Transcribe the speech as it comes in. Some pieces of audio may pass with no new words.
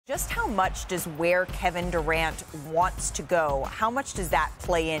Just how much does where Kevin Durant wants to go, how much does that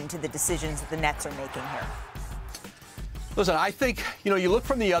play into the decisions that the Nets are making here? Listen, I think, you look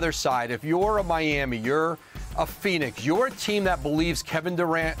from the other side. If you're a Miami, you're a Phoenix, you're a team that believes Kevin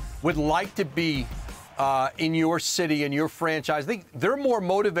Durant would like to be in your city, in your franchise. I think they're more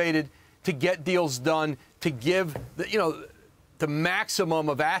motivated to get deals done, to give the maximum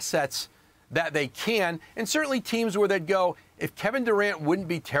of assets that they can. And certainly teams where they'd go, if Kevin Durant wouldn't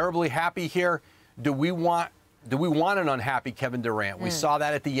be terribly happy here, do we want an unhappy Kevin Durant? We saw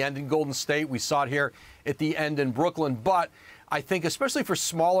that at the end in Golden State. We saw it here at the end in Brooklyn. But I think especially for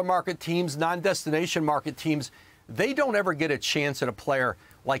smaller market teams, non-destination market teams, they don't ever get a chance at a player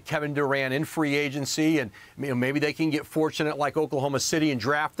like Kevin Durant in free agency. And maybe they can get fortunate like Oklahoma City and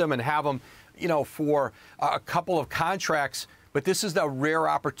draft them and have them, for a couple of contracts. But this is the rare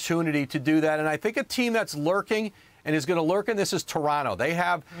opportunity to do that. And I think a team that's lurking and is going to lurk in this is Toronto. They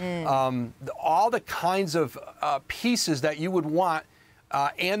have all the kinds of pieces that you would want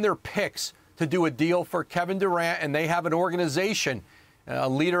and their picks to do a deal for Kevin Durant. And they have an organization, a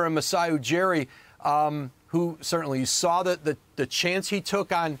leader in Masai Ujiri, who certainly saw the chance he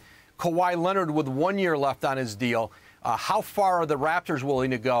took on Kawhi Leonard with 1 year left on his deal. How far are the Raptors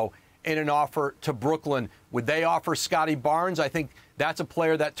willing to go in an offer to Brooklyn? Would they offer Scotty Barnes? I think that's a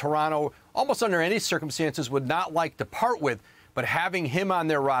player that Toronto, almost under any circumstances, would not like to part with. But having him on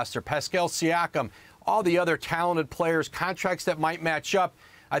their roster, Pascal Siakam, all the other talented players, contracts that might match up,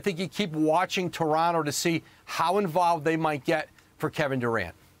 I think you keep watching Toronto to see how involved they might get for Kevin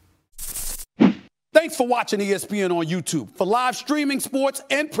Durant. Thanks for watching ESPN on YouTube. For live streaming sports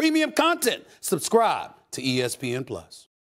and premium content, subscribe to ESPN+.